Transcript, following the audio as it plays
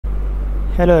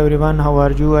Hello everyone, how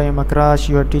are you? I am Akrash,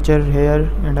 your teacher here,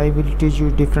 and I will teach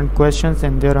you different questions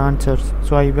and their answers.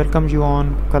 So I welcome you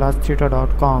on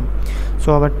classtheta.com.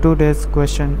 So our today's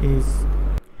question is,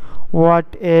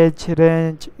 what age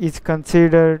range is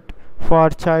considered for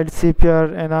child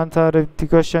CPR? And answer of the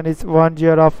question is 1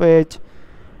 year of age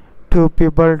to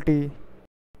puberty.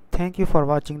 Thank you for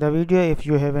watching the video. If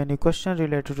you have any question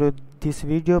related to this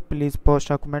video, please post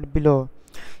a comment below.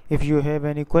 If you have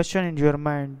any question in your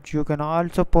mind, you can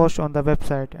also post on the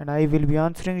website and I will be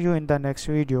answering you in the next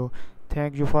video.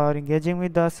 Thank you for engaging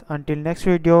with us. Until next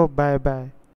video, bye bye.